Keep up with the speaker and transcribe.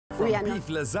From beef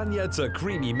lasagna to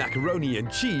creamy macaroni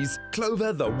and cheese,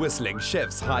 Clover the Whistling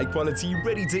Chef's high-quality,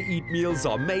 ready-to-eat meals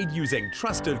are made using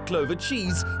trusted Clover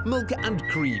cheese, milk and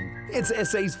cream. It's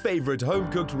SA's favorite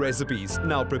home-cooked recipes,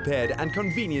 now prepared and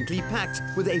conveniently packed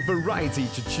with a variety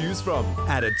to choose from.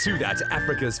 Added to that,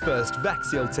 Africa's first vac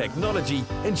seal technology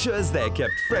ensures they're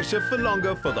kept fresher for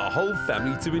longer for the whole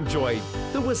family to enjoy.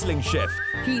 The Whistling Chef.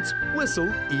 Heat,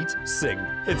 whistle, eat, sing.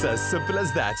 It's as simple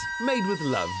as that. Made with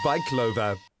love by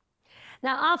Clover.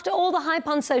 Now, after all the hype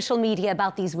on social media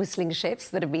about these whistling chefs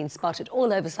that have been spotted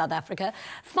all over South Africa,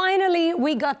 finally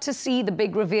we got to see the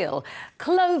big reveal.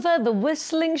 Clover, the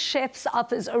Whistling Chefs,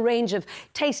 offers a range of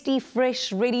tasty,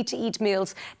 fresh, ready-to-eat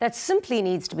meals that simply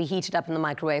needs to be heated up in the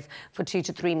microwave for 2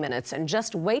 to 3 minutes and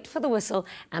just wait for the whistle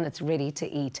and it's ready to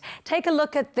eat. Take a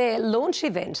look at their launch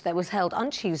event that was held on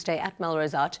Tuesday at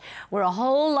Melrose Arch, where a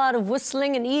whole lot of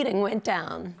whistling and eating went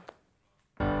down.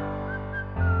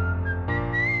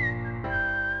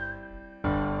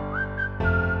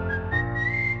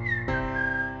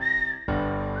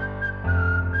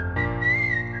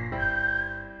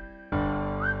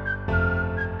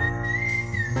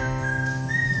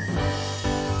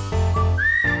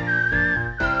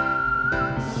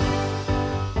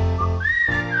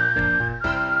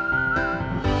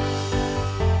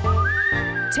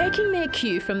 Taking their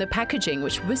cue from the packaging,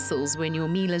 which whistles when your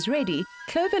meal is ready,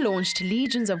 Clover launched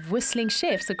legions of whistling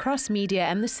chefs across media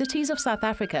and the cities of South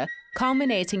Africa,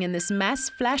 culminating in this mass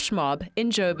flash mob in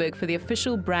Joburg for the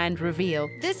official brand reveal.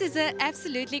 This is an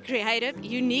absolutely creative,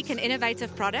 unique and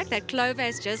innovative product that Clover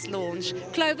has just launched.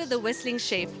 Clover the Whistling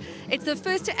Chef. It's the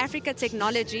first to Africa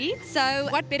technology, so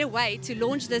what better way to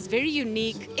launch this very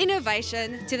unique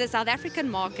innovation to the South African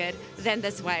market than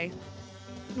this way?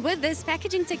 With this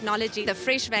packaging technology, the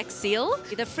fresh vac seal,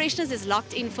 the freshness is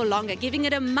locked in for longer, giving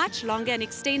it a much longer and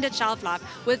extended shelf life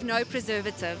with no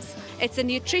preservatives. It's a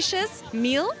nutritious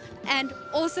meal and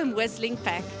awesome whistling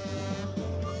pack.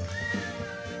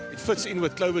 It fits in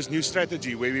with Clover's new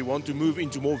strategy where we want to move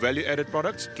into more value-added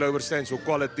products. Clover stands for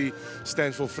quality,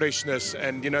 stands for freshness,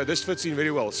 and this fits in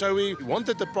very well. So we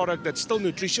wanted a product that's still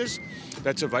nutritious,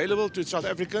 that's available to South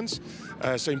Africans.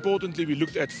 So importantly, we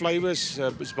looked at flavors,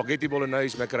 spaghetti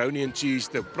bolognese, macaroni and cheese,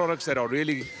 the products that are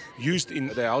really used in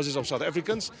the houses of South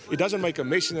Africans. It doesn't make a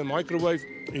mess in the microwave.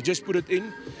 You just put it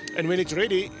in, and when it's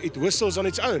ready, it whistles on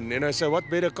its own. So what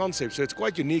better concept? So it's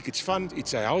quite unique, it's fun,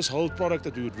 it's a household product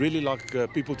that we would really like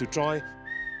people to try.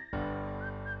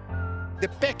 The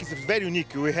pack is very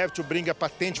unique. We have to bring a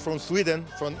patent from Sweden,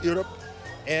 from Europe,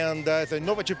 and it's an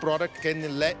innovative product,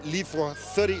 can live for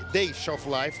 30-day shelf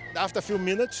life. After a few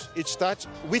minutes, it starts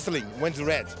whistling when it's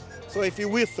red. So if you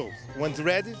whistle when it's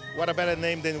ready, what a better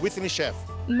name than Whistling Chef.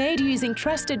 Made using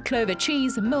trusted Clover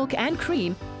cheese, milk and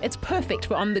cream, it's perfect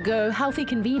for on-the-go, healthy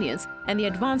convenience, and the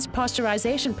advanced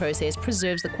pasteurization process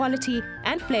preserves the quality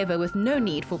and flavor with no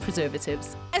need for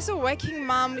preservatives. As a working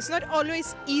mom, it's not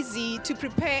always easy to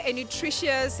prepare a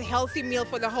nutritious, healthy meal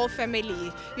for the whole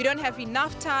family. You don't have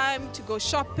enough time to go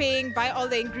shopping, buy all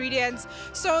the ingredients.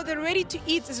 So the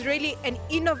ready-to-eat is really an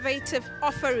innovative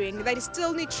offering that is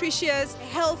still nutritious,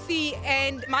 healthy,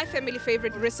 and my family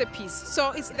favorite recipes.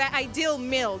 So it's the ideal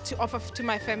meal to offer to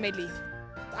my family.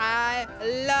 I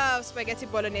love spaghetti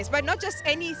bolognese, but not just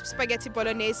any spaghetti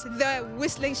bolognese, the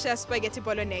Whistling Chef spaghetti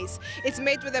bolognese. It's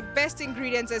made with the best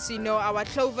ingredients, as you know, our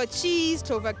Clover cheese,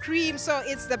 Clover cream, so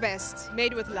it's the best,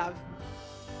 made with love.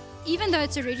 Even though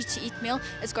it's a ready-to-eat meal,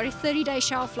 it's got a 30-day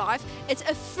shelf life. It's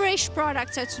a fresh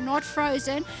product, so it's not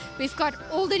frozen. We've got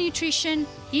all the nutrition,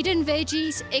 hidden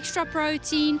veggies, extra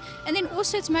protein, and then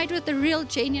also it's made with the real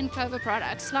genuine Clover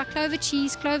products, like Clover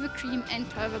cheese, Clover cream, and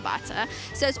Clover butter.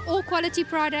 So it's all quality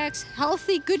products,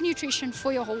 healthy, good nutrition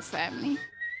for your whole family.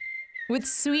 With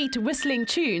sweet, whistling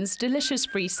tunes, delicious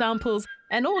free samples,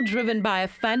 and all driven by a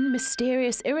fun,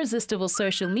 mysterious, irresistible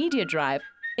social media drive,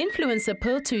 influencer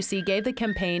Pearl Tusi gave the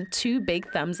campaign 2 big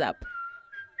thumbs up.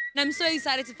 I'm so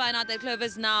excited to find out that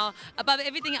Clover's now, above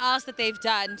everything else that they've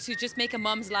done to just make a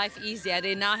mom's life easier,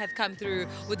 they now have come through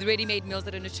with ready-made meals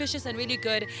that are nutritious and really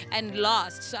good and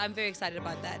last. So I'm very excited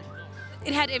about that.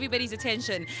 It had everybody's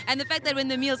attention. And the fact that when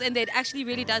the meal's ended, it actually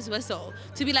really does whistle.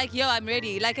 To be like, yo, I'm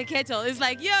ready, like a kettle. It's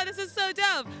like, yo, this is so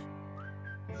dope.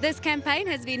 This campaign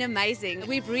has been amazing.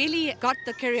 We've really got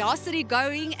the curiosity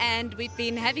going, and we've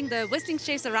been having the whistling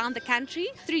chefs around the country,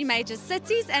 3 major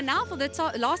cities, and now for the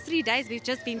last 3 days we've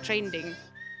just been trending.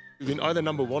 We've been either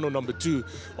number 1 or number 2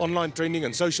 online trending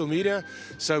and social media,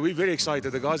 so we're very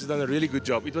excited. The guys have done a really good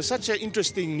job. It was such an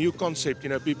interesting new concept,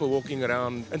 people walking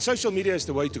around, and social media is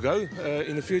the way to go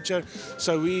in the future.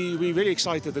 So we're very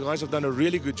excited. The guys have done a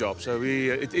really good job. So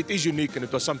it is unique, and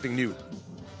it was something new.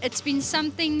 It's been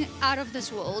something out of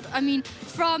this world. I mean,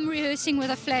 from rehearsing with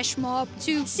a flash mob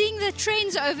to seeing the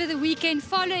trends over the weekend,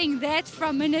 following that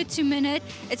from minute to minute,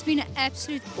 it's been an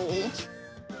absolute ball.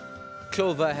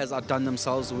 Clover has outdone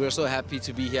themselves. We're so happy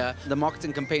to be here. The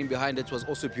marketing campaign behind it was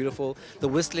also beautiful. The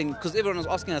whistling, because everyone was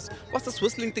asking us, what's this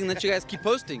whistling thing that you guys keep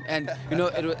posting? And you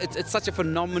know, it's such a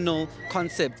phenomenal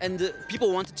concept, and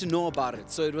people wanted to know about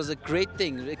it. So it was a great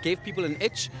thing. It gave people an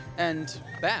itch, and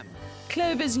bam.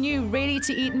 Clover's new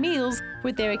ready-to-eat meals,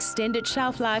 with their extended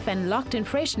shelf life and locked-in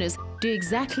freshness, do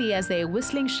exactly as their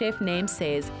whistling chef name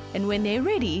says. And when they're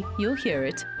ready, you'll hear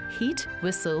it. Heat,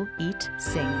 whistle, eat,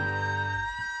 sing.